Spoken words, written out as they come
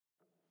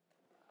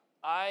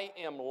I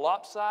am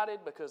lopsided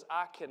because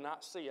I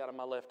cannot see out of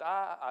my left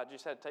eye. I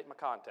just had to take my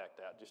contact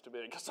out just a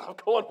minute because I'm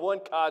going one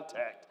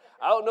contact.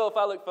 I don't know if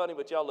I look funny,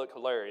 but y'all look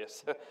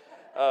hilarious.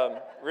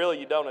 Really,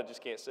 you don't. I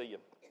just can't see you.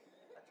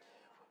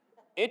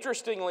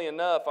 Interestingly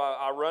enough,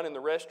 I run in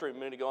the restroom a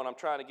minute ago, and I'm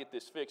trying to get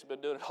this fixed. I've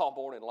been doing it all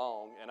morning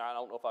long, and I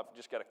don't know if I've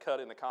just got a cut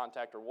in the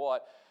contact or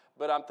what.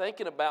 But I'm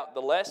thinking about the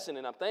lesson,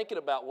 and I'm thinking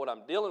about what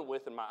I'm dealing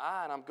with in my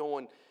eye, and I'm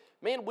going,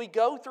 man, we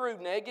go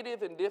through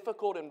negative and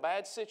difficult and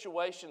bad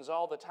situations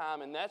all the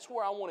time, and that's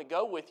where I want to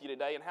go with you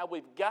today, and how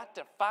we've got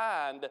to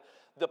find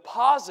the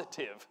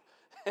positive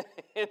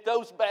in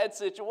those bad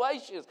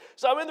situations.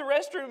 So I'm in the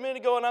restroom a minute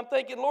ago, and I'm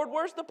thinking, Lord,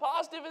 where's the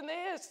positive in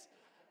this?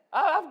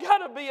 I've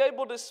got to be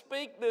able to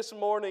speak this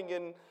morning,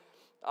 and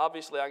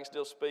obviously I can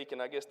still speak, and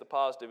I guess the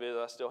positive is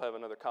I still have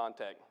another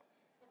contact.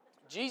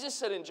 Jesus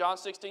said in John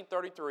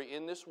 16:33,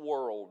 in this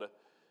world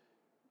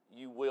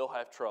you will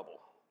have trouble.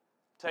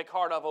 Take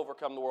heart, I've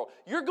overcome the world.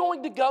 You're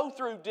going to go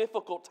through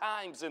difficult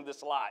times in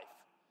this life.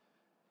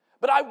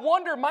 But I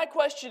wonder, my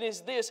question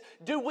is this,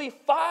 do we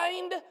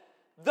find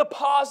the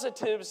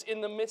positives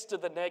in the midst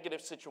of the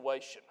negative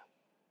situation?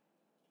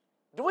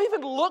 Do we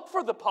even look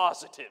for the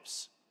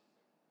positives?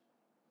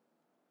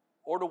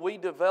 Or do we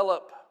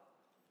develop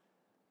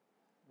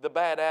the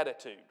bad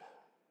attitude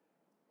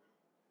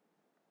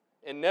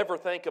and never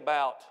think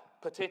about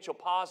potential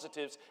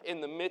positives in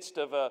the midst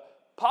of a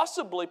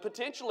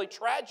potentially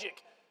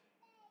tragic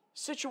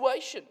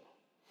situation?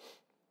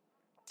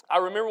 I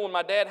remember when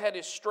my dad had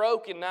his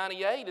stroke in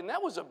 '98, and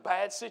that was a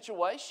bad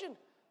situation.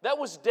 That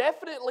was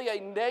definitely a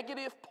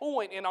negative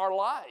point in our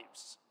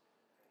lives.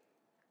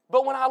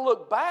 But when I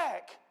look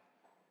back,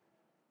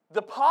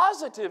 the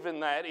positive in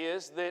that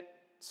is that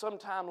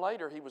sometime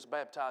later he was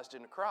baptized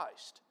into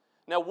Christ.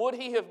 Now, would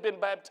he have been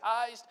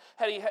baptized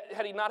had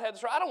he not had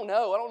this? I don't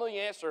know. I don't know the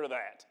answer to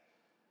that.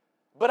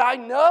 But I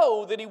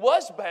know that he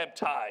was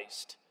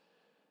baptized.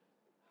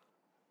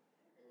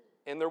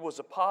 And there was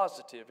a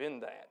positive in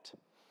that.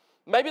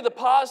 Maybe the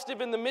positive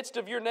in the midst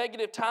of your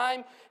negative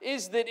time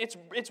is that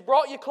it's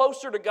brought you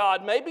closer to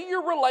God. Maybe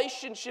your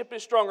relationship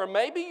is stronger.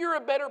 Maybe you're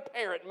a better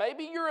parent.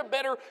 Maybe you're a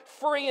better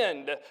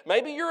friend.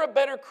 Maybe you're a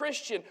better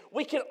Christian.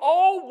 We can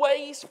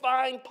always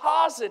find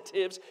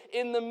positives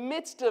in the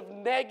midst of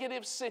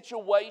negative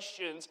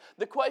situations.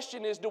 The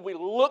question is, do we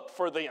look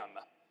for them?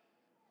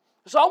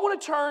 So I want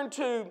to turn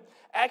to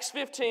Acts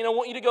 15. I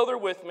want you to go there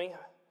with me.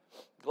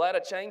 Glad I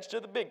changed to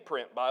the big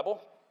print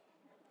Bible.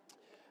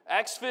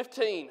 Acts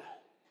 15.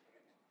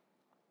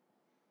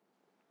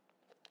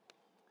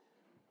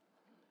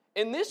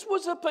 And this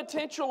was a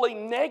potentially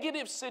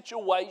negative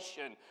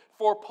situation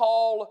for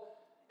Paul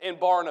and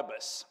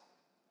Barnabas.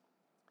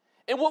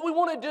 And what we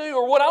want to do,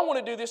 or what I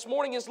want to do this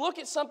morning, is look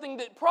at something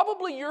that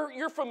probably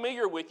you're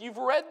familiar with. You've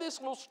read this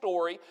little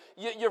story.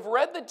 You've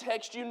read the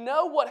text. You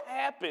know what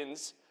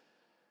happens.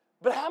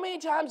 But how many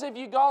times have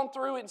you gone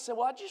through it and said,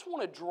 well, I just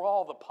want to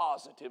draw the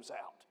positives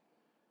out.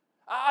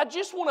 I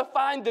just want to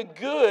find the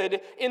good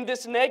in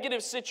this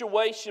negative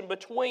situation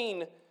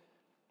between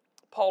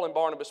Paul and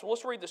Barnabas. Well,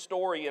 let's read the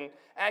story in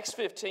Acts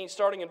 15,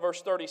 starting in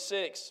verse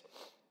 36.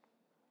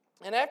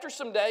 And after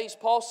some days,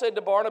 Paul said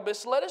to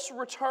Barnabas, let us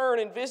return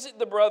and visit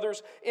the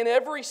brothers in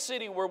every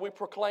city where we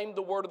proclaim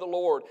the word of the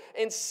Lord,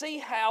 and see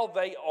how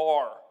they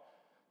are.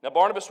 Now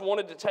Barnabas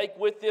wanted to take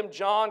with them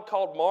John,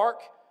 called Mark,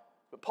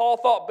 but Paul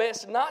thought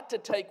best not to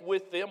take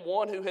with them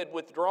one who had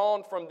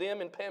withdrawn from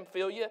them in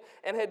Pamphylia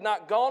and had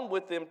not gone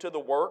with them to the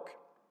work.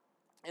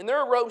 And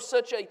there arose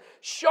such a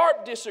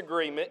sharp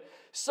disagreement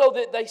so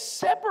that they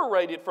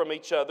separated from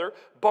each other.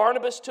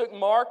 Barnabas took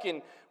Mark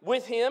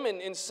with him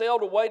and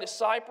sailed away to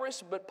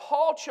Cyprus, but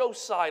Paul chose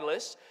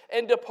Silas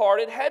and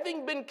departed,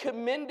 having been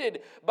commended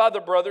by the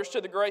brothers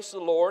to the grace of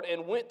the Lord,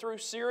 and went through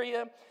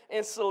Syria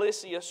and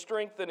Cilicia,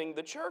 strengthening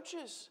the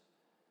churches.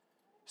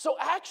 So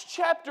Acts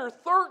chapter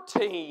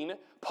 13,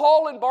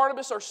 Paul and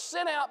Barnabas are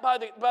sent out by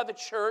the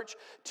church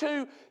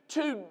to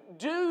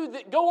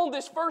go on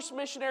this first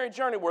missionary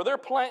journey where they're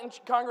planting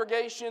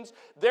congregations,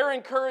 they're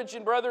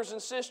encouraging brothers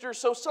and sisters.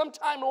 So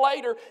sometime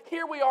later,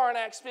 here we are in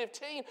Acts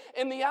 15,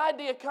 and the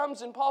idea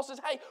comes and Paul says,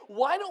 hey,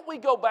 why don't we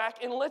go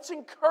back and let's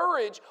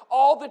encourage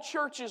all the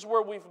churches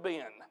where we've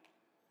been?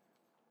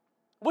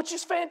 Which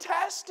is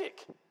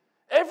fantastic.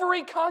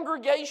 Every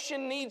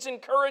congregation needs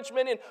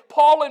encouragement, and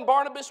Paul and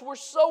Barnabas were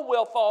so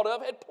well thought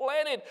of, had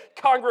planted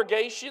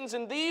congregations,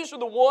 and these are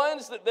the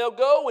ones that they'll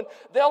go and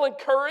they'll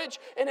encourage,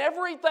 and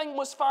everything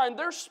was fine.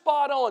 They're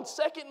spot on.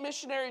 Second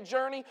missionary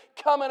journey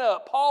coming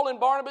up. Paul and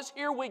Barnabas,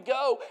 here we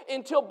go,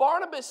 until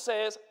Barnabas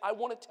says, I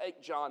want to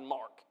take John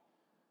Mark.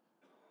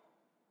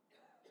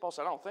 Paul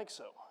said, I don't think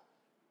so.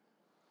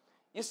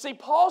 You see,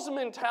 Paul's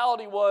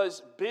mentality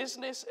was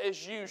business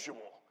as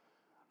usual.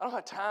 I don't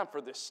have time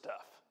for this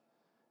stuff.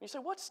 You say,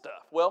 what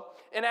stuff? Well,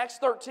 in Acts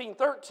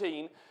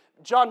 13:13,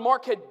 John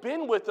Mark had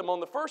been with them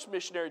on the first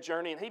missionary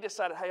journey, and he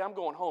decided, hey, I'm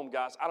going home,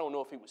 guys. I don't know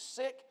if he was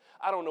sick.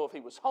 I don't know if he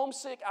was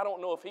homesick. I don't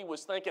know if he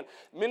was thinking,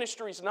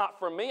 ministry's not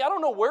for me. I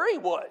don't know where he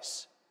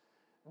was.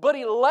 But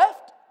he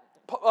left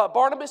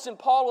Barnabas and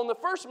Paul on the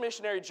first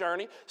missionary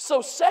journey.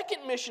 So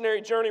second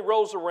missionary journey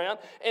rolls around,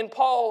 and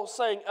Paul's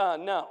saying,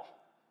 no,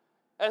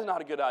 that's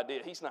not a good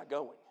idea. He's not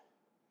going.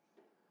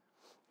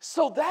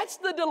 So that's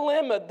the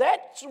dilemma.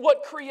 That's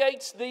what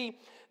creates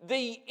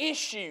the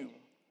issue.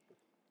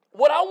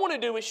 What I want to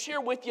do is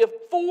share with you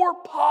 4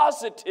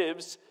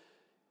 positives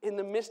in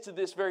the midst of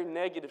this very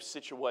negative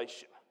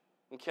situation.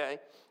 Okay?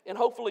 And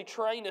hopefully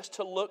train us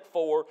to look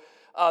for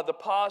the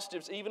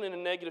positives even in a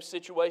negative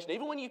situation.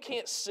 Even when you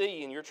can't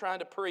see and you're trying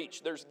to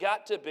preach, there's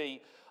got to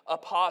be a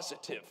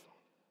positive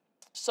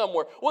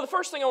somewhere. Well, the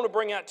first thing I want to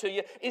bring out to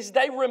you is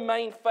they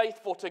remain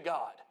faithful to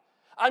God.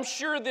 I'm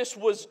sure this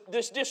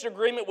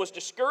disagreement was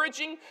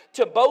discouraging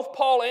to both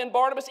Paul and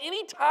Barnabas.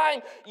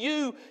 Anytime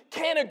you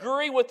can't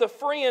agree with a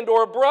friend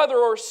or a brother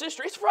or a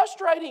sister, it's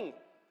frustrating.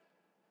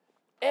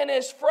 And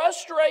as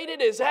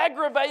frustrated, as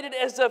aggravated,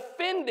 as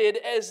offended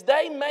as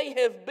they may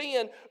have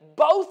been,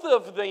 both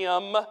of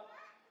them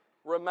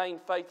remain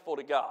faithful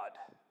to God.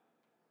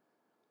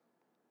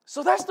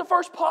 So that's the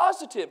first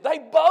positive. They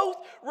both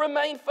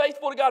remain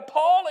faithful to God.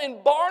 Paul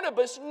and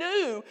Barnabas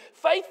knew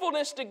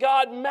faithfulness to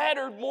God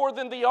mattered more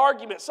than the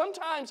argument.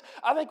 Sometimes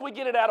I think we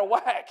get it out of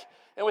whack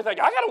and we think,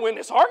 I got to win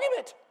this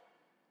argument.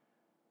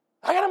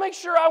 I got to make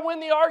sure I win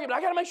the argument.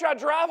 I got to make sure I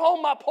drive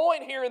home my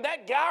point here and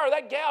that guy or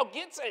that gal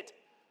gets it.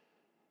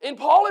 And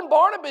Paul and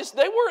Barnabas,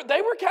 they were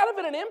kind of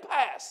in an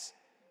impasse.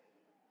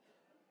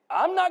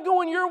 I'm not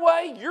going your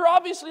way. You're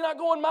obviously not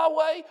going my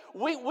way.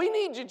 We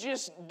need to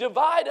just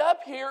divide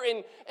up here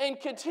and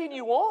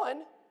continue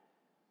on.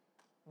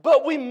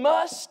 But we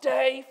must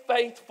stay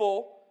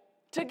faithful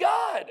to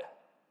God.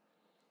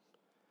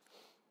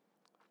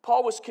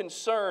 Paul was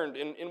concerned,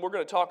 and we're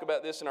going to talk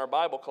about this in our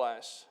Bible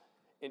class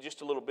in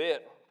just a little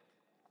bit.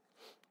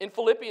 In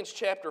Philippians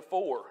chapter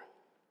 4,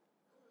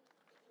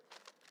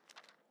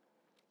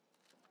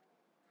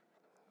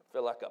 I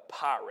feel like a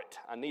pirate.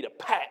 I need a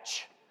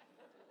patch.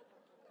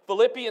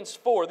 Philippians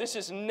 4, this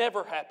has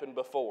never happened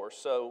before,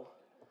 so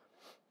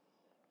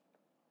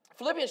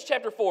Philippians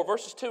chapter 4,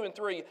 verses 2 and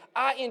 3.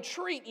 I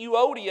entreat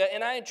Euodia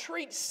and I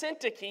entreat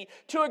Syntyche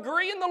to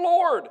agree in the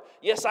Lord.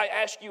 Yes, I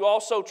ask you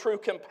also, true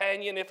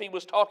companion, if he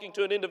was talking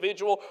to an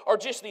individual or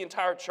just the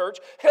entire church,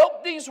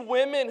 help these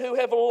women who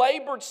have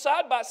labored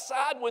side by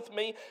side with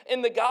me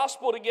in the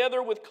gospel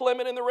together with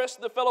Clement and the rest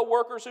of the fellow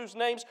workers whose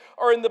names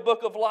are in the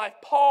book of life.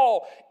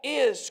 Paul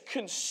is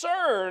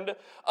concerned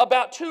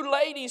about 2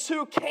 ladies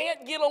who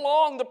can't get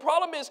along. The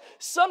problem is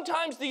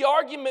sometimes the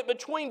argument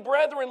between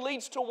brethren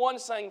leads to one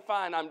saying,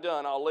 fine, I'm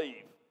done, I'll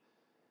leave.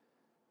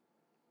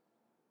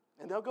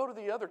 And they'll go to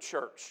the other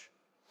church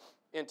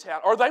in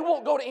town. Or they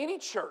won't go to any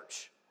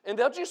church. And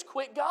they'll just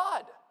quit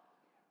God.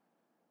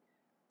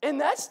 And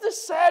that's the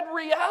sad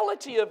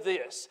reality of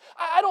this.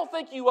 I don't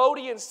think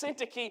Euodia and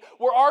Syntyche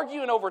were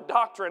arguing over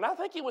doctrine. I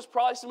think it was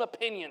probably some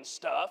opinion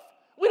stuff.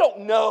 We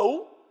don't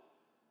know.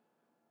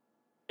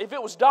 If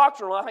it was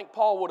doctrinal, I think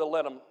Paul would have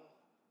let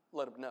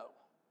them know.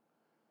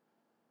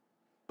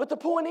 But the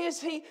point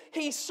is,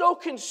 he's so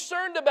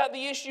concerned about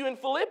the issue in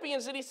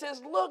Philippians that he says,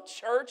 look,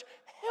 church,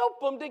 help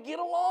them to get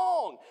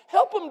along.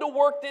 Help them to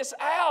work this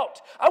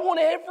out. I want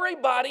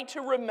everybody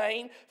to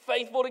remain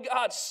faithful to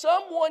God.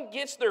 Someone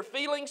gets their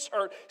feelings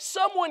hurt.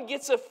 Someone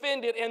gets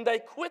offended, and they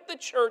quit the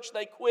church.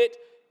 They quit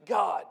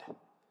God.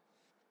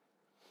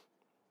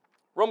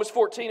 Romans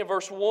 14 and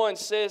verse 1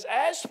 says,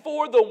 as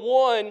for the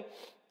one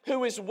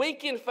who is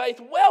weak in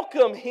faith,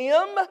 welcome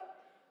him.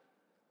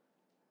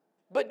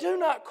 But do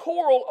not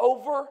quarrel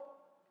over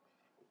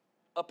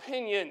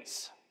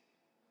opinions.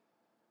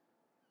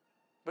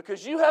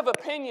 Because you have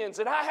opinions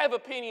and I have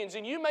opinions,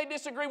 and you may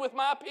disagree with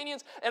my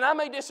opinions and I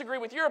may disagree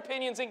with your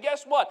opinions, and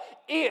guess what?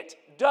 It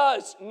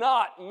does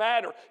not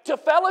matter. To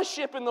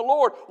fellowship in the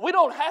Lord, we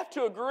don't have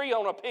to agree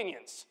on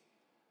opinions.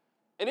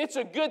 And it's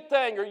a good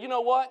thing, or you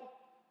know what?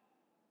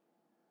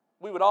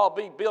 We would all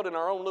be building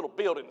our own little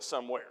building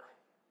somewhere.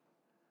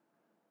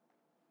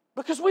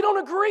 Because we don't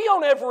agree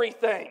on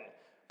everything.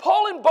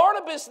 Paul and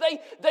Barnabas,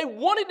 they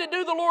wanted to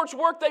do the Lord's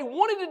work. They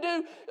wanted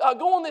to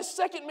go on this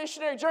second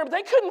missionary journey, but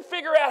they couldn't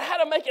figure out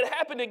how to make it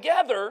happen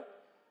together.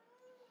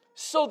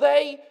 So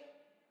they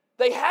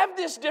have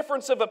this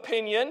difference of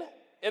opinion,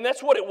 and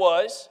that's what it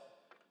was,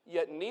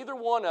 yet neither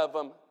one of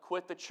them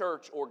quit the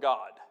church or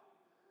God.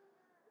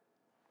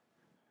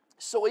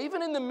 So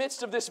even in the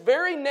midst of this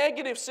very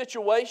negative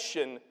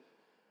situation,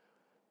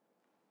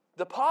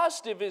 the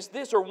positive is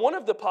this, or one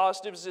of the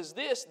positives is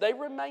this: they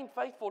remain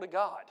faithful to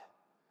God.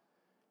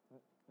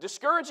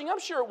 Discouraging, I'm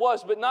sure it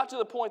was, but not to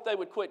the point they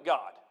would quit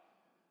God.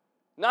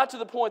 Not to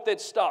the point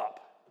they'd stop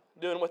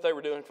doing what they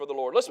were doing for the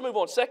Lord. Let's move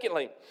on.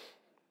 Secondly,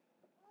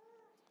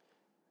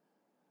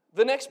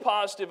 the next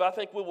positive I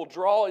think we will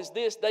draw is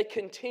this: they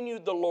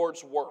continued the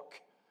Lord's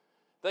work.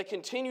 They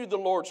continued the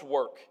Lord's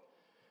work.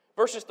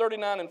 Verses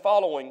 39 and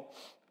following,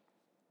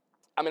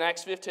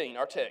 Acts 15,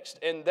 our text.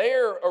 And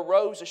there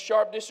arose a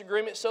sharp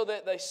disagreement so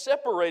that they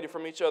separated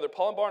from each other.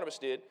 Paul and Barnabas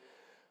did.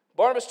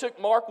 Barnabas took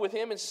Mark with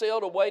him and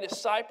sailed away to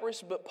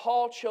Cyprus, but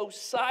Paul chose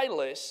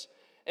Silas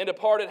and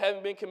departed,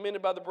 having been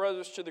commended by the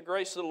brothers to the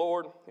grace of the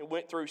Lord, and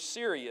went through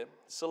Syria,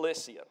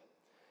 Cilicia.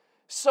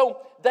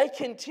 So they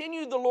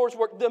continued the Lord's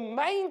work. The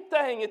main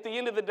thing at the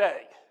end of the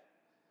day,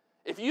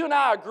 if you and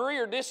I agree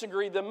or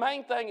disagree, the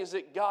main thing is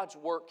that God's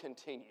work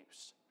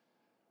continues.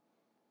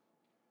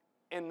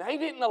 And they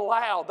didn't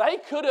allow, they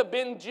could have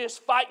been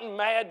just fighting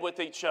mad with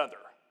each other.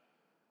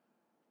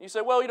 You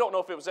say, well, you don't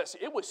know if it was that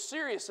serious. It was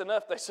serious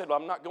enough they said, well,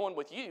 I'm not going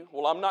with you.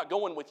 Well, I'm not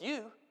going with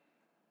you.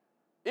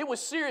 It was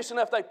serious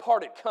enough they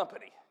parted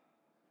company.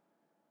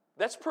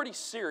 That's pretty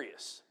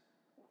serious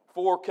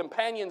for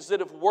companions that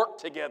have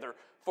worked together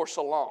for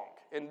so long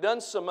and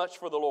done so much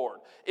for the Lord.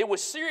 It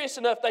was serious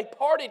enough they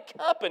parted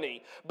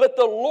company, but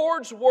the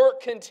Lord's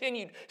work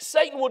continued.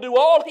 Satan will do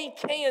all he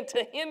can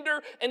to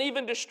hinder and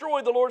even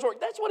destroy the Lord's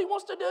work. That's what he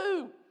wants to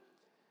do.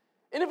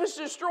 And if it's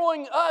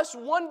destroying us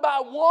one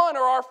by one,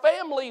 or our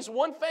families,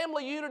 one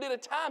family unit at a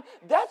time,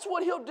 that's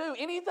what he'll do.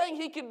 Anything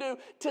he can do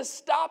to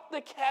stop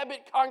the Cabot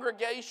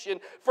congregation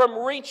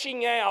from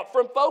reaching out,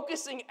 from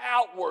focusing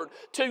outward,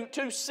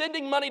 to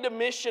sending money to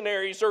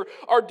missionaries,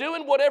 or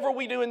doing whatever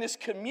we do in this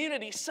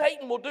community,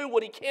 Satan will do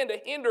what he can to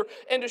hinder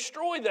and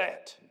destroy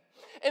that.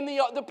 And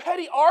the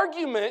petty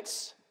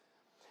arguments,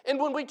 and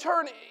when we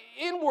turn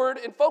inward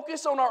and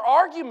focus on our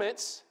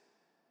arguments,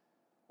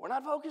 we're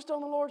not focused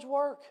on the Lord's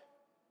work.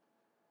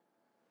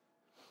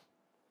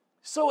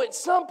 So at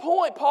some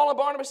point, Paul and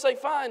Barnabas say,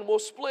 fine, we'll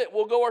split,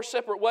 we'll go our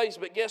separate ways,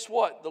 but guess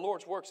what? The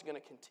Lord's work is going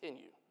to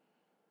continue.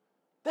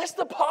 That's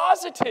the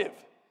positive.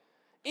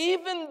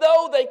 Even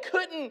though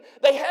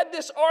they had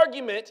this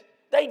argument,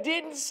 they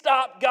didn't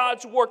stop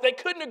God's work. They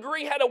couldn't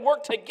agree how to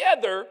work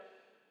together,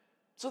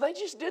 so they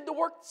just did the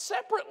work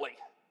separately.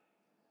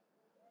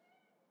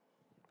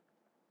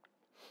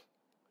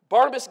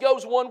 Barnabas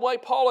goes one way,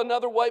 Paul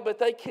another way, but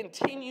they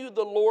continue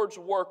the Lord's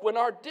work. When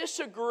our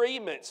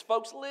disagreements,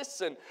 folks,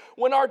 listen,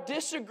 when our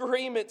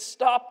disagreements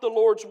stop the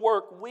Lord's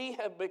work, we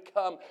have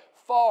become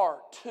far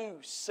too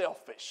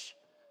selfish.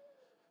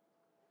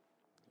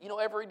 You know,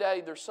 every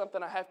day there's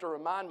something I have to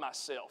remind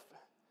myself.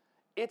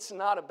 It's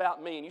not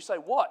about me. And you say,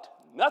 what?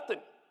 Nothing.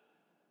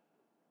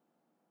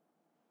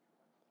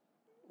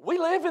 We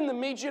live in the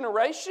me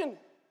generation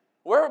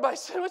where everybody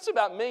says, it's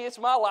about me, it's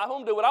my life, I'm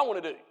going to do what I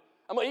want to do.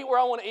 I'm going to eat where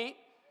I want to eat.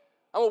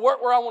 I'm going to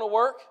work where I want to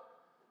work.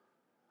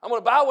 I'm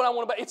going to buy what I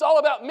want to buy. It's all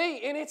about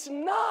me, and it's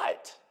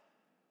not.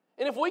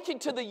 And if we can,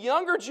 to the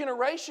younger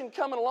generation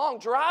coming along,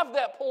 drive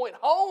that point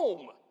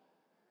home.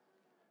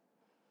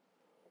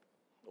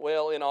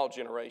 Well, in all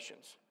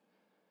generations.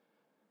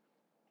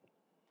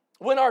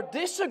 When our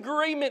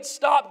disagreements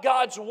stop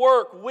God's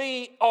work,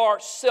 we are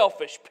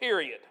selfish,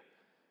 period.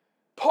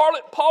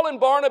 Paul and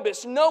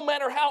Barnabas, no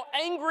matter how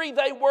angry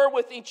they were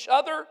with each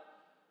other,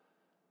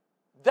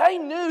 they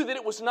knew that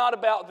it was not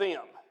about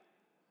them.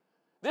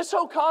 This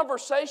whole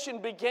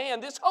conversation began,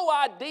 this whole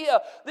idea,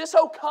 this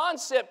whole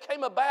concept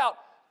came about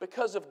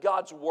because of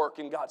God's work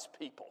and God's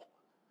people.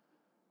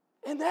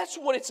 And that's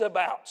what it's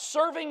about,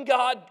 serving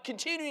God,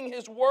 continuing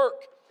His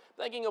work.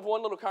 Thinking of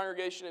one little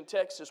congregation in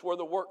Texas where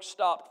the work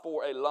stopped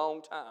for a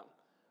long time.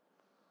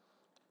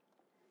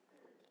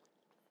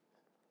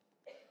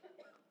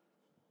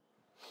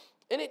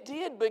 And it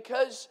did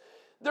because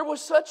there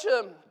was such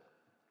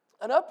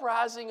an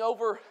uprising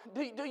over,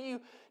 do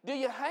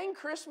you hang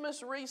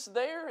Christmas wreaths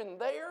there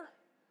and there?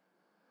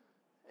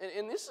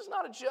 And this is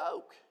not a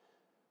joke.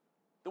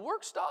 The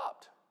work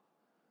stopped.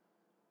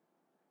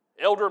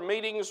 Elder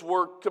meetings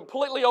were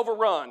completely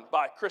overrun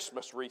by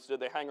Christmas wreaths. Did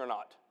they hang or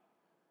not?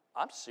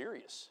 I'm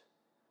serious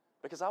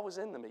because I was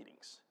in the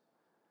meetings.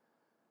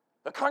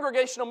 A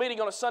congregational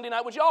meeting on a Sunday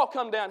night. Would you all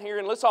come down here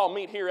and let's all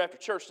meet here after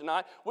church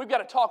tonight? We've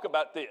got to talk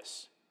about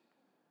this.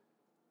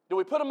 Do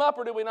we put them up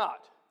or do we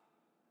not?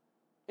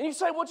 And you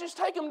say, well, just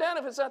take them down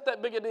if it's not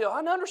that big a deal. I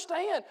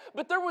understand.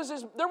 But there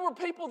were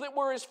people that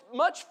were as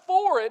much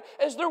for it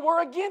as there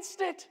were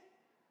against it.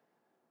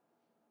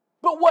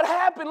 But what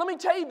happened, let me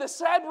tell you, the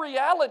sad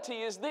reality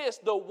is this: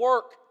 the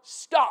work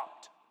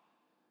stopped.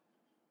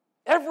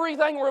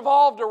 Everything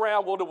revolved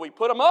around, well, do we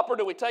put them up or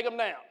do we take them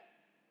down?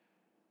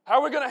 How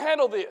are we going to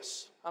handle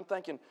this? I'm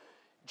thinking,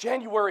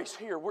 January's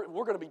here. We're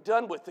going to be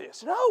done with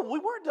this. No, we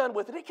weren't done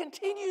with it. It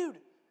continued.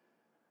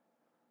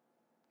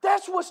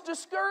 That's what's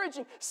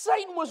discouraging.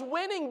 Satan was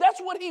winning.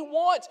 That's what he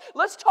wants.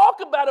 Let's talk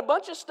about a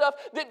bunch of stuff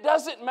that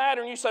doesn't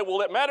matter. And you say,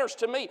 well, it matters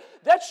to me.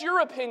 That's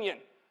your opinion.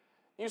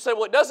 You say,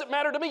 well, it doesn't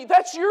matter to me.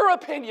 That's your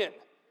opinion.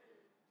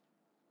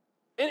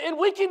 And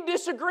we can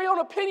disagree on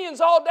opinions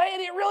all day,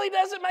 and it really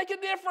doesn't make a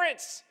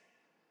difference.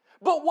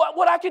 But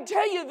what I can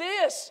tell you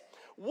this,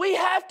 we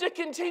have to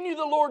continue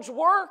the Lord's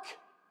work.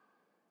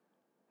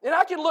 And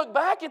I can look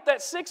back at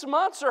that 6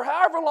 months or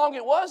however long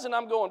it was, and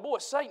I'm going, boy,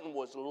 Satan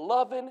was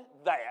loving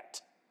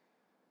that.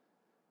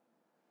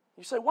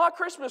 You say, why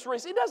Christmas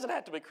wreaths? It doesn't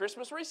have to be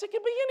Christmas wreaths. It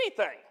can be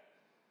anything.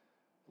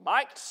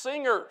 Mic'd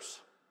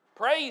singers,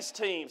 praise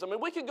teams. I mean,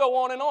 we could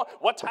go on and on.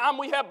 What time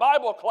we have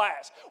Bible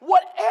class.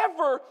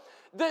 Whatever.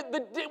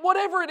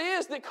 whatever it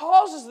is that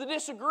causes the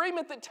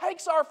disagreement, that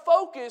takes our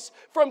focus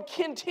from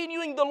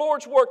continuing the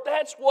Lord's work.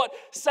 That's what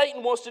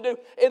Satan wants to do.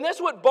 And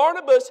that's what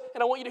Barnabas,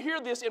 and I want you to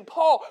hear this, and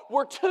Paul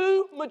were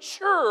too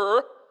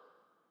mature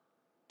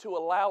to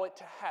allow it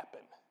to happen.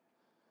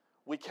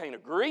 We can't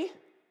agree.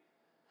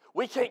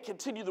 We can't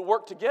continue the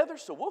work together,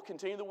 so we'll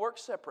continue the work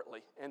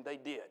separately. And they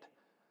did.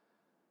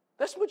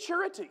 That's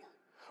maturity.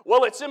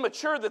 Well, it's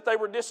immature that they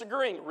were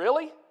disagreeing.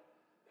 Really?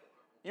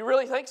 You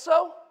really think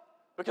so?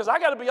 Because I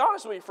got to be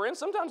honest with you, friends,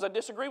 sometimes I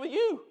disagree with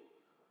you.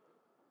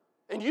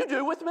 And you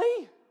do with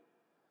me.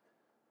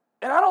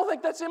 And I don't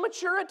think that's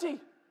immaturity.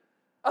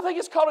 I think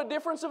it's called a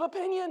difference of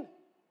opinion.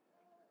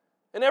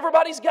 And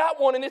everybody's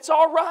got one, and it's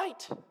all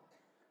right.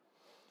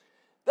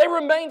 They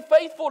remained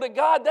faithful to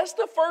God. That's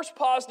the first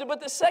positive.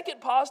 But the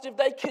second positive,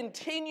 they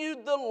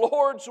continued the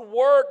Lord's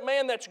work.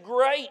 Man, that's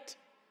great.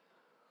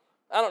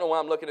 I don't know why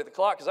I'm looking at the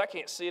clock, because I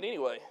can't see it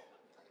anyway.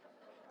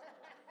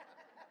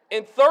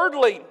 And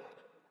thirdly,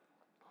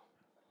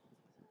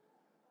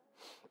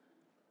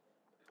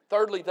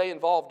 they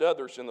involved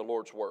others in the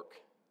Lord's work.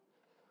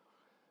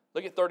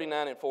 Look at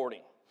 39 and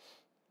 40.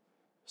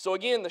 So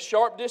again, the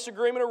sharp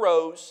disagreement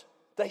arose.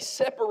 They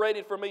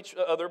separated from each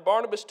other.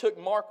 Barnabas took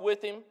Mark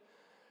with him,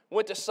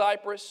 went to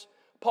Cyprus.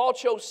 Paul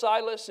chose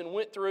Silas and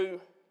went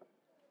through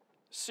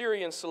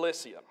Syria and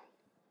Cilicia.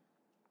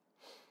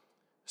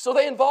 So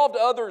they involved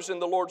others in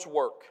the Lord's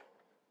work.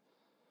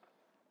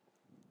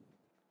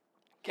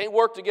 Can't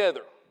work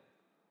together.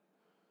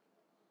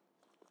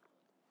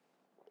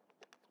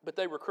 But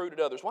they recruited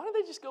others. Why don't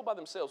they just go by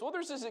themselves? Well,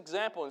 there's this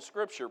example in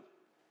Scripture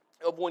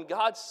of when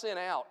God sent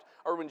out,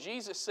 or when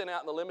Jesus sent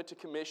out in the limited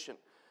commission.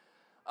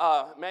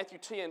 Matthew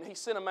 10, he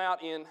sent them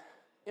out in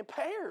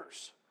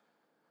pairs.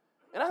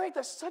 And I think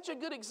that's such a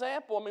good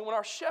example. I mean, when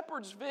our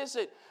shepherds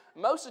visit,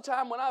 most of the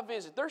time when I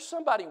visit, there's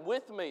somebody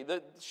with me.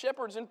 The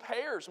shepherds in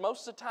pairs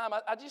most of the time.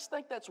 I just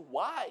think that's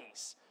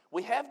wise.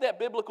 We have that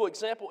biblical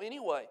example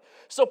anyway.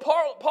 So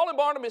Paul and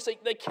Barnabas,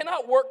 they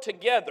cannot work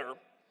together.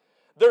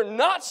 They're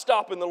not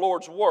stopping the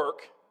Lord's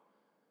work.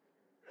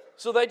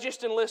 So they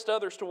just enlist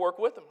others to work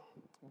with them.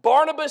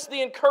 Barnabas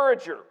the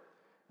encourager,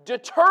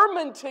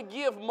 determined to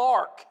give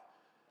Mark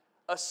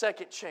a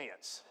second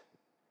chance.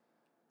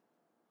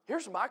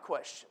 Here's my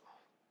question.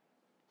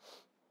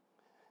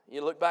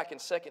 You look back in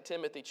 2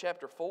 Timothy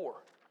chapter 4.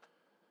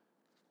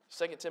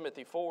 2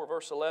 Timothy 4,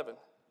 verse 11.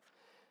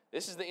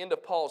 This is the end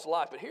of Paul's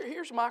life. But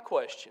here's my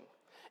question.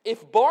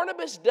 If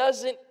Barnabas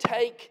doesn't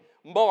take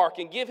Mark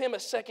and give him a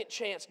second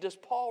chance, does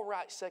Paul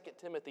write 2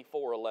 Timothy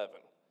 4:11?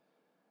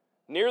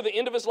 Near the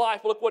end of his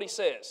life, look what he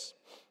says.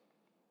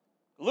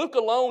 Luke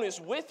alone is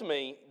with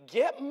me.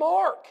 Get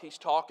Mark. He's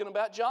talking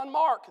about John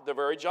Mark, the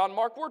very John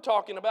Mark we're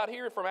talking about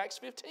here from Acts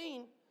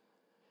 15.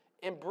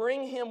 And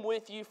bring him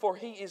with you, for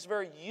he is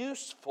very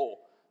useful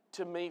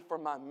to me for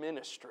my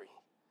ministry.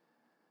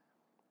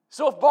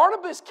 So if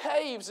Barnabas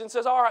caves and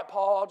says, all right,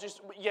 Paul,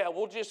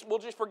 we'll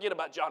just forget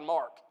about John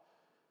Mark.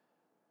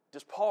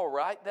 Does Paul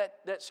write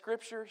that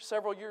scripture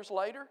several years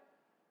later?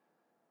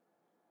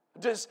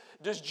 Does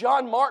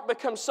John Mark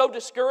become so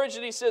discouraged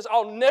that he says,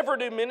 I'll never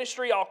do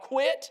ministry, I'll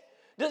quit?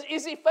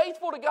 Is he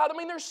faithful to God? I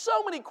mean, there's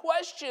so many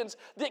questions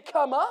that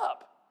come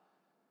up.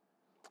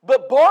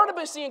 But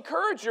Barnabas, the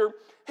encourager,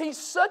 he's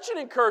such an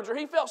encourager.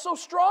 He felt so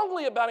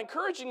strongly about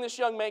encouraging this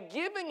young man,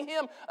 giving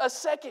him a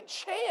second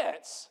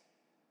chance,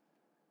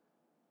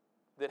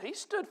 that he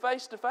stood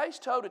face to face,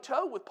 toe to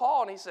toe with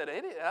Paul, and he said,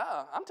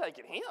 I'm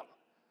taking him.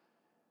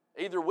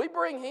 Either we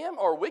bring him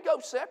or we go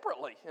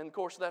separately. And of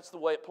course, that's the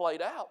way it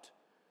played out.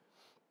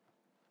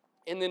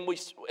 And then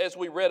as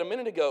we read a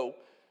minute ago,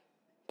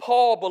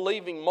 Paul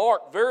believing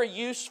Mark very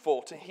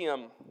useful to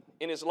him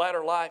in his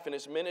latter life and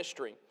his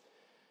ministry.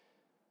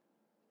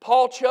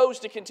 Paul chose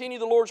to continue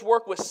the Lord's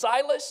work with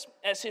Silas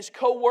as his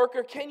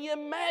co-worker. Can you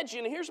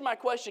imagine, here's my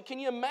question, can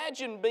you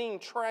imagine being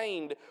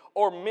trained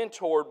or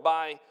mentored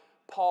by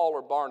Paul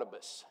or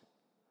Barnabas?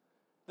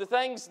 The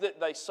things that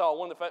they saw,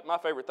 one of my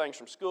favorite things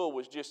from school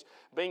was just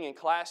being in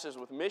classes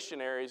with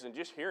missionaries and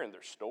just hearing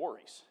their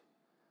stories.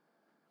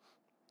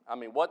 I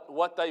mean,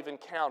 what they've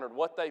encountered,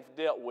 what they've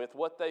dealt with,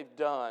 what they've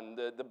done,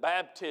 the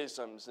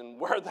baptisms and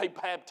where they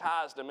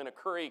baptized them in a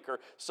creek, or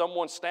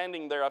someone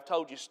standing there. I've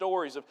told you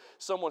stories of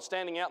someone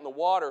standing out in the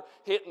water,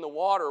 hitting the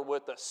water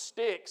with a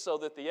stick so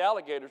that the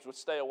alligators would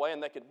stay away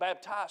and they could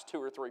baptize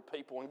 2 or 3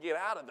 people and get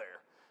out of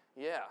there.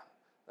 Yeah,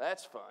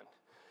 that's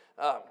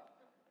fun.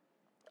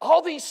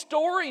 All these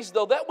stories,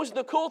 though, that was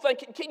the cool thing.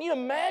 Can you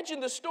imagine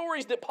the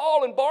stories that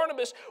Paul and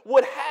Barnabas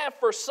would have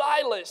for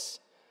Silas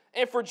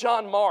and for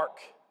John Mark?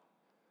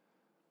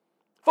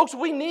 Folks,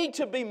 we need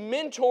to be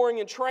mentoring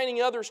and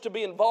training others to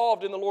be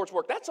involved in the Lord's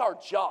work. That's our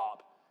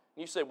job.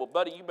 You say, well,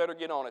 buddy, you better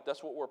get on it.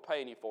 That's what we're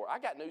paying you for. I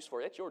got news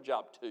for you. That's your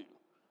job too.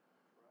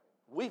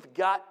 We've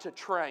got to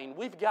train.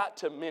 We've got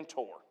to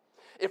mentor.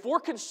 If we're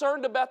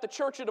concerned about the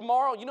church of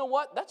tomorrow, you know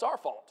what? That's our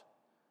fault.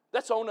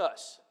 That's on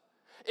us.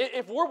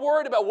 If we're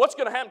worried about what's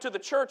going to happen to the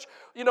church,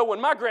 when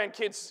my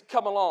grandkids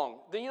come along,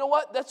 then you know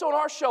what? That's on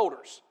our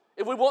shoulders.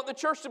 If we want the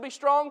church to be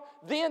strong,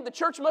 then the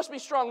church must be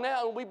strong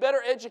now, and we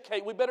better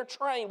educate, we better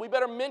train, we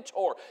better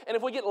mentor. And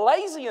if we get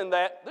lazy in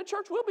that, the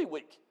church will be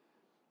weak.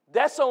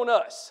 That's on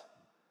us.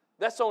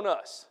 That's on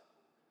us.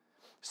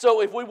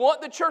 So if we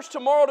want the church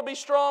tomorrow to be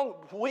strong,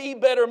 we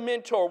better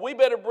mentor. We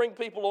better bring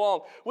people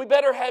along. We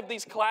better have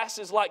these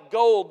classes like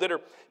Gold that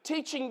are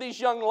teaching these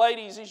young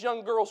ladies, these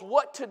young girls,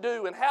 what to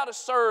do and how to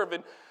serve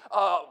and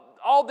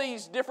all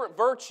these different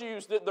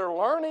virtues that they're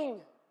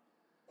learning.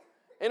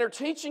 And are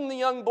teaching the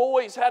young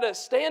boys how to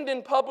stand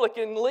in public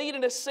and lead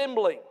an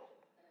assembly.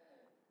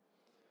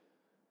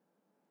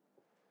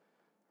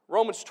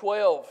 Romans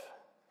 12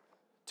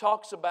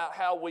 talks about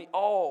how we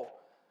all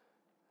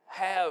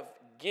have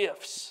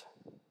gifts,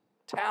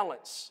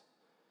 talents.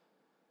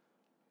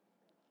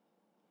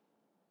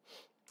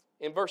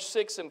 In verse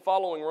 6 and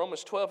following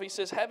Romans 12, he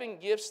says, having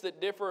gifts that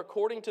differ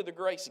according to the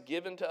grace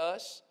given to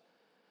us,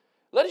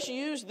 let us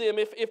use them.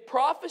 If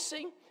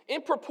prophecy,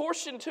 in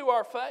proportion to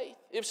our faith.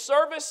 If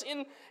service,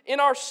 in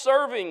our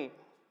serving.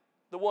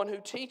 The one who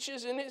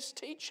teaches in his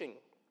teaching.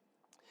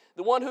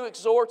 The one who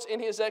exhorts in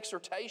his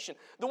exhortation.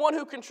 The one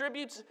who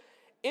contributes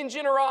in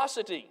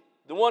generosity.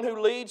 The one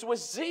who leads with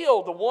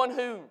zeal. The one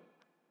who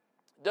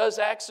does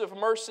acts of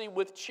mercy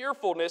with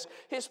cheerfulness.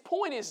 His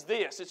point is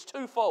this, it's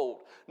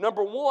twofold.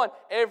 Number one,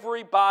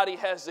 everybody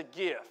has a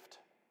gift.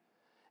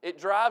 It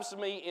drives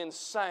me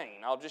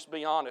insane, I'll just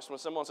be honest, when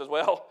someone says,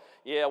 well,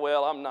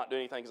 I'm not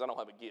doing anything because I don't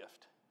have a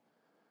gift.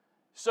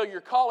 So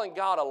you're calling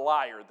God a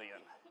liar then,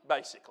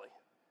 basically.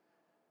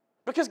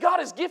 Because God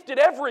has gifted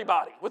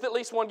everybody with at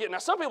least one gift. Now,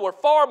 some people are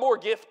far more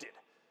gifted,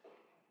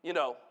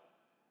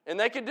 and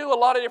they can do a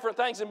lot of different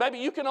things. And maybe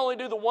you can only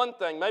do the one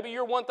thing. Maybe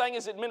your one thing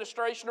is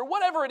administration or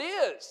whatever it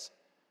is.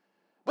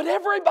 But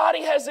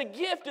everybody has a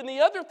gift. And the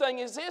other thing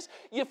is this,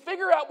 you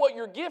figure out what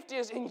your gift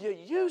is and you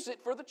use it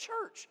for the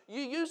church.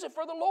 You use it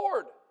for the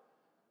Lord.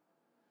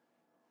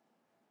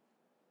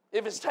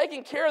 If it's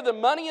taking care of the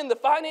money and the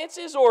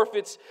finances, or if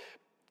it's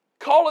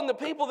calling the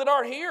people that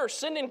aren't here, or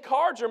sending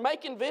cards, or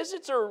making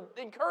visits, or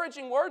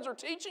encouraging words, or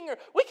teaching, or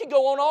we could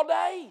go on all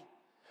day.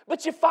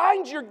 But you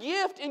find your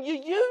gift and you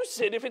use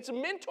it. If it's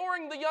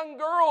mentoring the young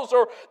girls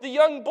or the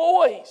young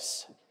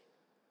boys.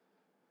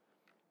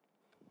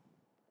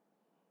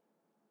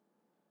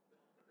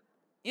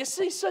 You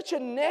see such a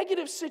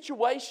negative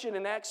situation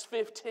in Acts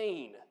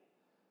 15.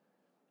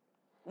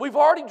 We've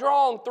already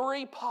drawn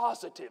 3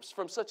 positives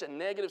from such a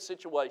negative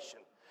situation.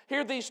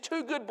 Here these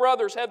 2 good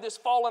brothers have this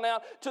falling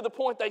out to the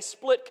point they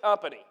split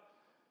company.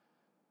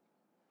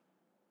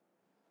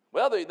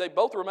 Well, they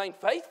both remained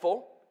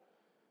faithful.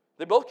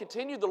 They both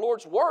continued the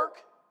Lord's work.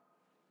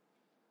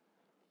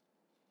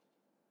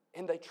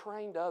 And they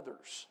trained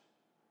others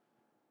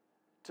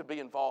to be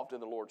involved in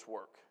the Lord's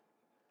work.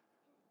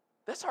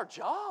 That's our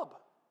job.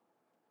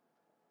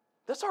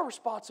 That's our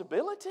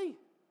responsibility.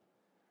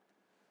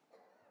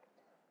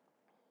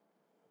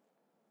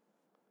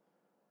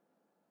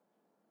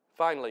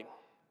 Finally,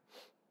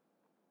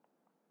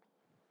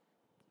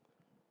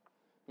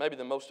 maybe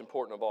the most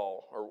important of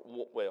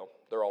all,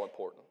 they're all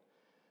important.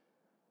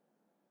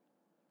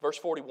 Verse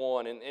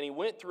 41, and he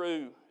went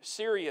through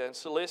Syria and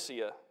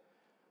Cilicia,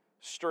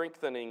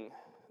 strengthening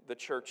the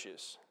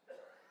churches.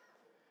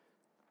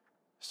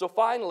 So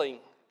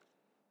finally,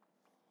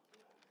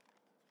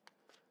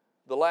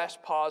 the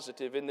last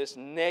positive in this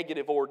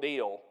negative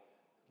ordeal,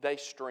 they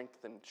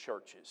strengthened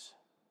churches.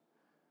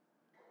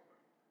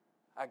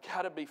 I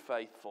got to be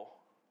faithful.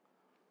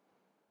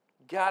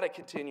 Got to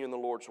continue in the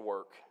Lord's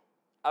work.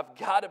 I've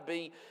got to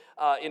be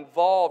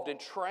involved in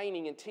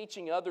training and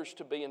teaching others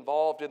to be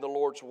involved in the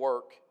Lord's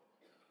work.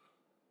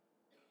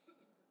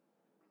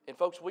 And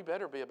folks, we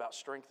better be about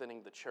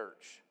strengthening the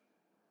church.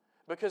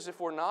 Because if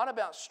we're not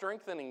about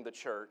strengthening the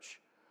church,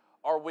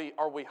 are we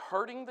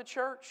hurting the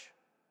church?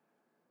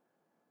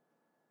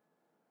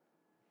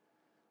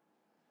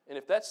 And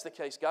if that's the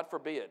case, God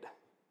forbid.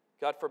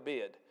 God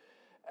forbid.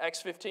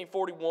 Acts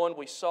 15:41,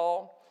 we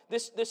saw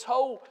this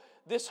whole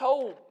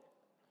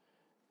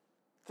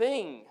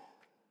thing,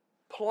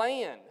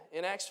 plan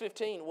in Acts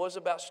 15 was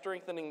about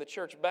strengthening the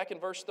church. Back in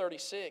verse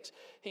 36,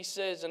 he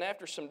says, and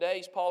after some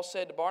days, Paul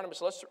said to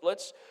Barnabas,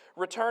 let's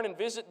return and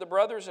visit the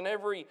brothers in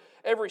every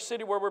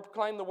city where we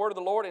proclaim the word of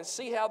the Lord and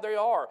see how they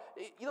are.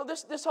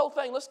 This whole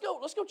thing, let's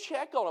go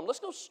check on them. Let's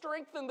go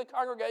strengthen the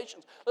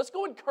congregations. Let's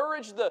go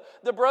encourage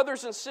the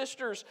brothers and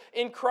sisters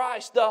in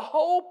Christ. The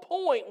whole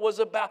point was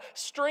about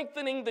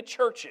strengthening the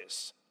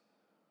churches.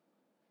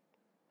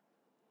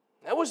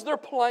 That was their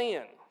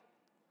plan.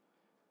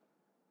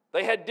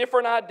 They had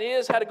different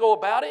ideas how to go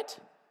about it,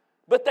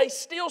 but they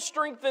still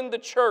strengthened the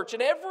church. And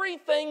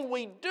everything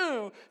we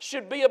do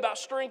should be about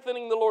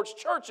strengthening the Lord's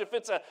church. If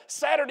it's a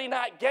Saturday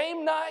night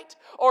game night,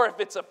 or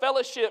if it's a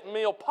fellowship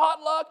meal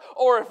potluck,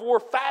 or if we're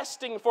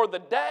fasting for the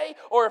day,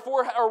 or if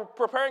we're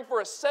preparing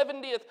for a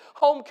 70th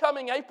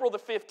homecoming April the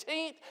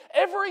 15th,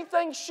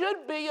 everything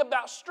should be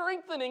about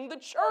strengthening the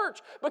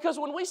church. Because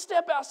when we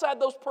step outside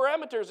those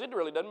parameters, it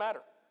really doesn't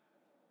matter.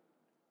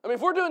 I mean,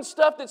 if we're doing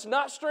stuff that's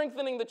not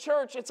strengthening the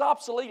church, it's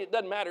obsolete. It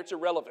doesn't matter. It's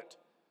irrelevant.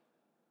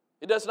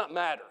 It does not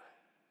matter.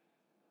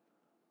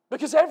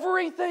 Because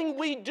everything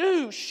we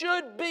do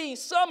should be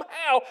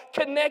somehow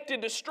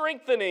connected to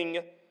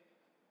strengthening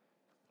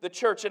the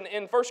church. And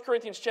in 1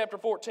 Corinthians chapter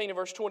 14 and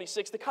verse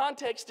 26, the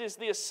context is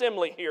the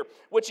assembly here,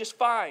 which is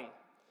fine.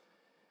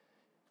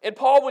 And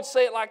Paul would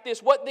say it like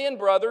this: what then,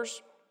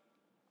 brothers?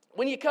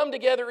 When you come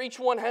together, each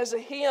one has a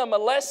hymn, a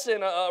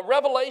lesson, a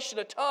revelation,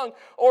 a tongue,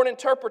 or an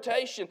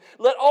interpretation.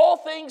 Let all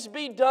things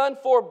be done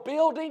for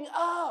building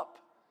up.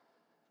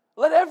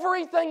 Let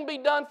everything be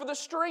done for the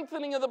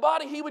strengthening of the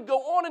body. He would go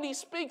on and he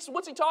speaks.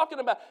 What's he talking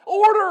about?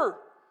 Order.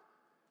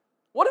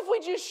 What if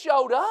we just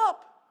showed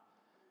up?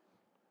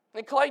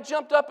 And Clay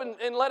jumped up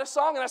and led a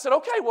song, and I said,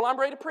 okay, well, I'm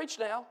ready to preach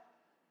now.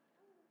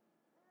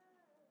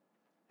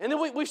 And then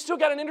we've still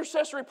got an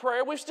intercessory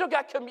prayer. We've still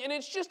got communion.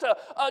 It's just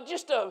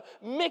a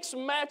mixed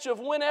match of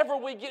whenever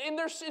we get in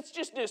there. It's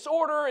just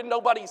disorder, and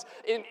nobody's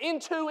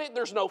into it.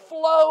 There's no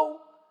flow.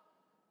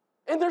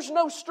 And there's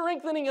no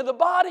strengthening of the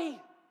body.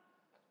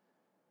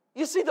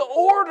 You see, the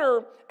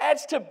order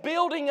adds to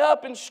building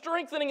up and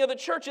strengthening of the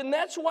church, and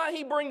that's why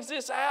he brings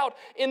this out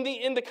in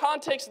the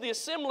context of the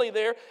assembly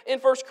there in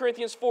 1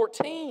 Corinthians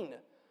 14.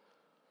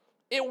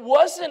 It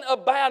wasn't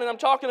about, and I'm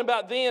talking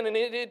about then, and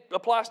it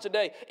applies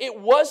today, it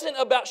wasn't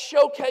about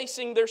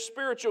showcasing their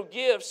spiritual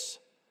gifts.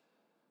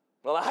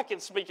 Well, I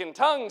can speak in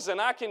tongues, and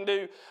I can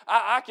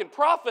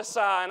prophesy,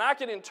 and I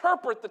can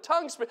interpret the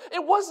tongues.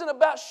 It wasn't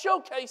about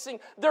showcasing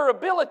their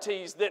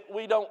abilities that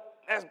we don't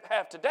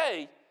have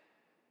today.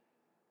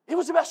 It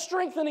was about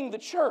strengthening the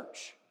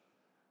church.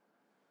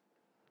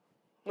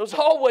 It was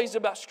always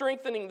about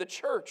strengthening the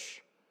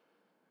church.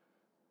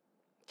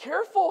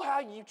 Careful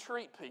how you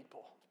treat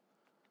people.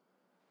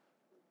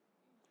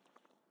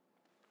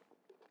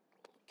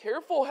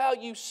 Careful how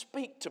you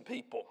speak to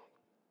people.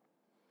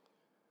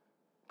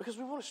 Because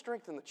we want to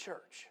strengthen the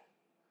church.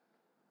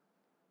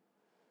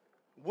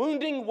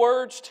 Wounding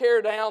words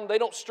tear down, they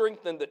don't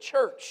strengthen the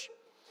church.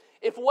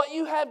 If what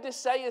you have to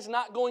say is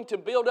not going to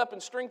build up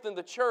and strengthen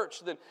the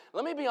church, then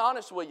let me be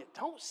honest with you,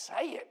 don't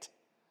say it.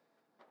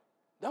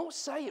 Don't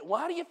say it.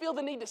 Why do you feel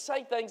the need to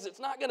say things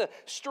that's not going to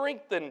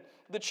strengthen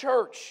the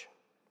church?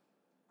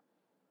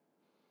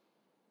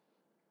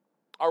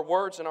 Our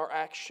words and our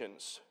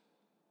actions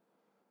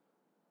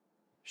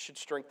should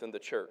strengthen the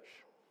church.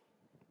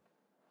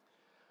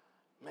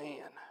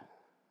 Man,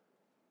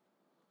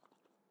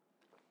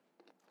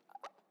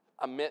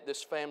 I met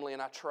this family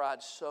and I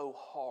tried so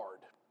hard.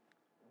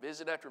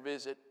 Visit after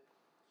visit,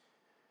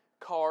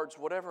 cards,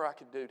 whatever I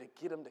could do to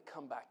get them to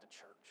come back to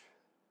church.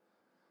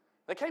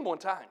 They came one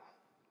time,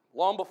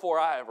 long before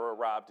I ever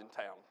arrived in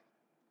town.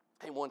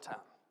 Came one time.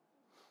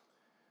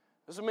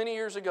 This was many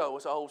years ago.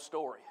 It's a whole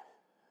story.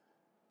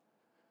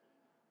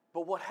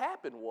 But what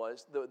happened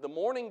was, the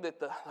morning that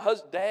the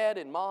dad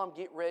and mom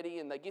get ready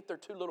and they get their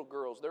two little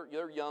girls,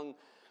 they're young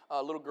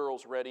little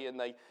girls ready, and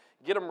they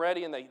get them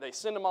ready and they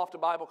send them off to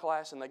Bible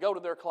class, and they go to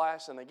their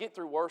class and they get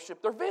through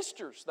worship. They're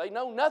visitors. They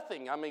know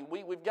nothing. I mean,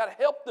 we've got to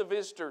help the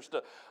visitors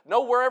to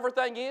know where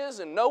everything is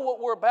and know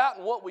what we're about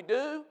and what we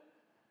do.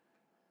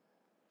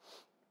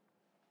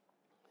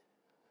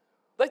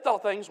 They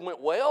thought things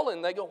went well,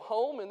 and they go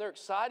home and they're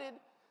excited.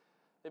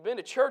 They've been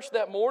to church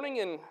that morning,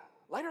 and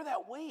later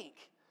that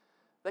week,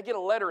 they get a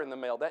letter in the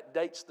mail. That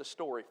dates the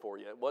story for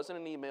you. It wasn't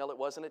an email. It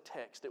wasn't a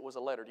text. It was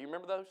a letter. Do you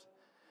remember those?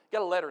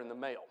 Got a letter in the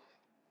mail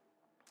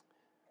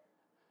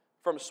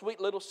from a sweet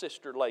little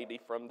sister lady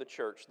from the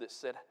church that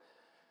said,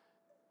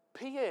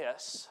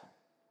 P.S.,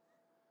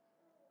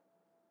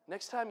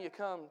 next time you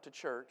come to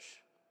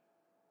church,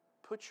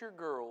 put your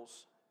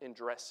girls in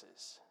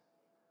dresses.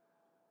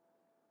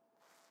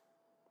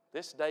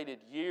 This dated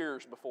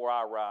years before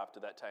I arrived to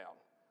that town.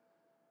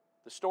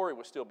 The story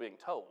was still being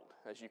told,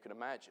 as you can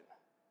imagine.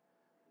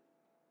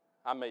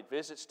 I made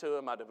visits to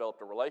them. I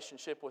developed a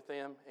relationship with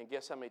them. And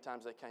guess how many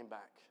times they came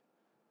back?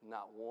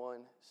 Not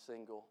one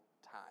single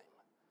time.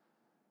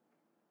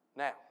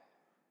 Now,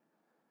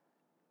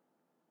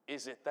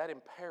 is it that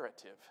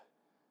imperative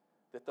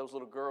that those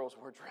little girls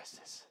wear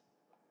dresses?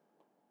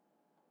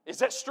 Is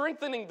that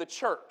strengthening the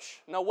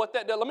church? No, what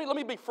that does, let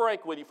me be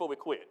frank with you before we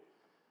quit.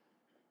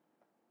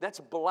 That's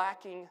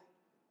blacking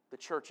the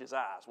church's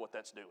eyes, what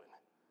that's doing.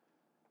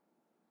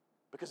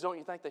 Because don't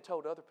you think they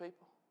told other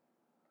people?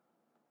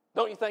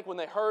 Don't you think when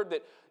they heard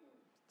that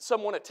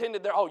someone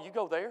attended there, oh, you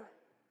go there?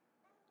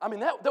 I mean,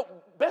 the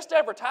best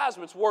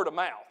advertisement's word of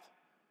mouth.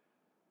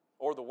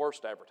 Or the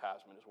worst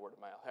advertisement is word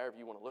of mouth, however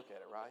you want to look at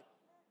it, right?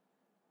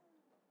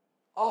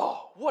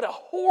 Oh, what a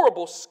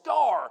horrible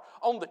scar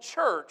on the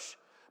church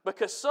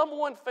because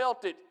someone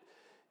felt it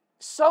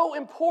so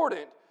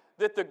important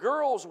that the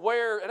girls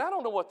wear, and I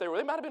don't know what they were.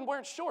 They might have been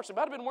wearing shorts. They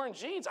might have been wearing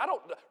jeans. I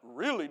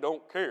really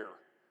don't care.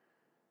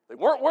 They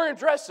weren't wearing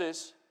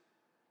dresses,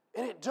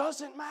 and it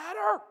doesn't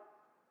matter.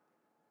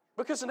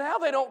 Because now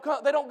they don't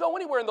go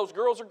anywhere, and those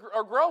girls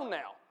are grown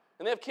now,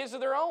 and they have kids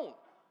of their own,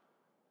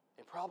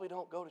 and probably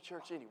don't go to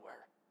church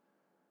anywhere.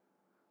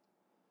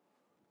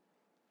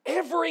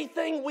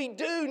 Everything we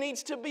do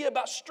needs to be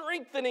about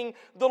strengthening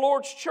the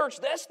Lord's church.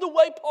 That's the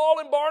way Paul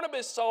and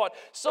Barnabas saw it.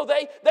 So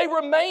they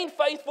remained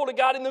faithful to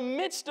God in the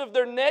midst of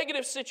their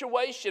negative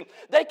situation.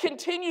 They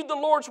continued the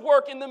Lord's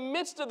work in the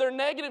midst of their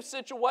negative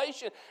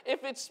situation.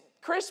 If it's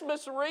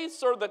Christmas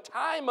wreaths or the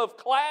time of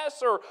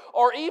class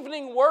or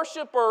evening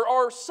worship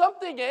or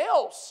something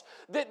else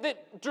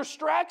that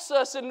distracts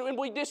us and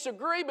we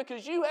disagree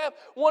because you have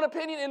one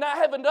opinion and I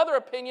have another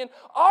opinion,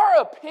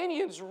 our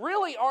opinions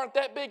really aren't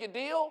that big a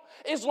deal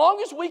as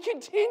long as we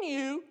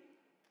continue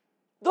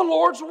the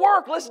Lord's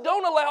work. Let's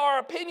don't allow our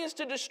opinions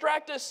to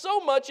distract us so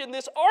much in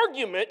this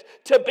argument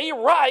to be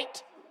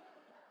right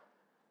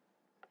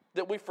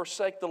that we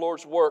forsake the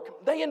Lord's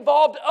work. They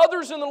involved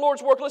others in the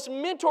Lord's work. Let's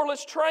mentor,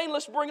 let's train,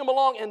 let's bring them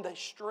along. And they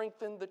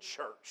strengthened the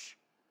church.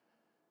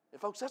 And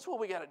folks, that's what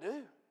we got to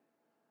do.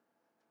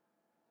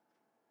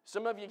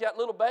 Some of you got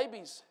little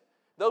babies.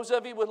 Those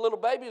of you with little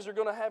babies are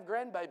going to have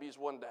grandbabies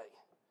one day.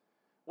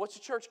 What's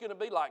the church going to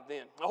be like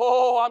then?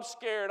 Oh, I'm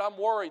scared, I'm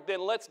worried. Then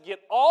let's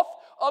get off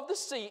of the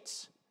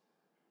seats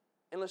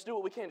and let's do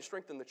what we can to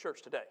strengthen the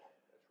church today.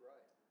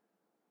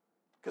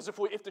 That's right.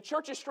 Because if the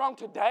church is strong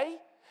today,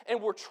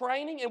 and we're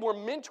training and we're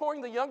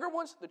mentoring the younger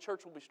ones, the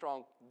church will be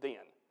strong then.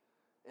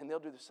 And they'll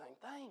do the same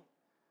thing.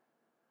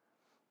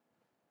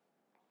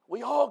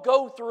 We all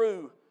go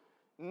through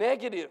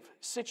negative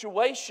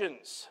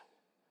situations.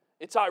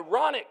 It's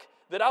ironic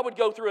that I would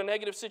go through a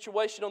negative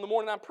situation on the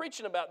morning I'm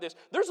preaching about this.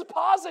 There's a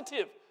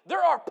positive.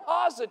 There are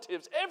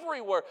positives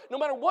everywhere. No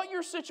matter what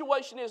your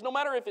situation is, no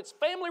matter if it's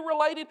family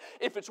related,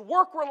 if it's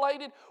work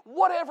related,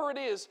 whatever it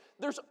is,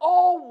 there's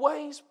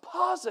always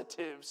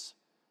positives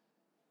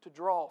to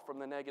draw from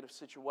the negative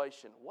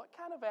situation. What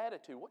kind of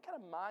attitude, what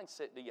kind of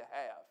mindset do you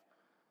have?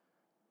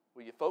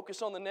 Will you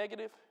focus on the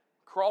negative,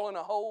 crawl in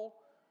a hole,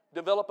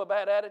 develop a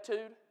bad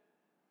attitude?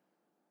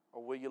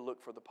 Or will you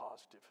look for the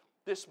positive?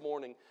 This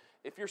morning,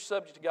 if you're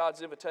subject to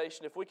God's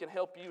invitation, if we can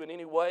help you in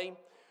any way,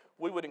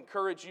 we would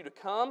encourage you to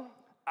come.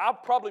 I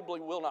probably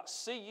will not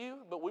see you,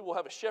 but we will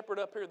have a shepherd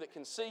up here that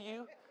can see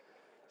you.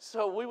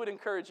 So we would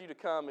encourage you to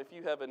come if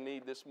you have a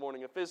need this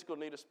morning, a physical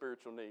need, a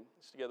spiritual need.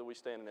 Together we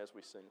stand and as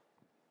we sing.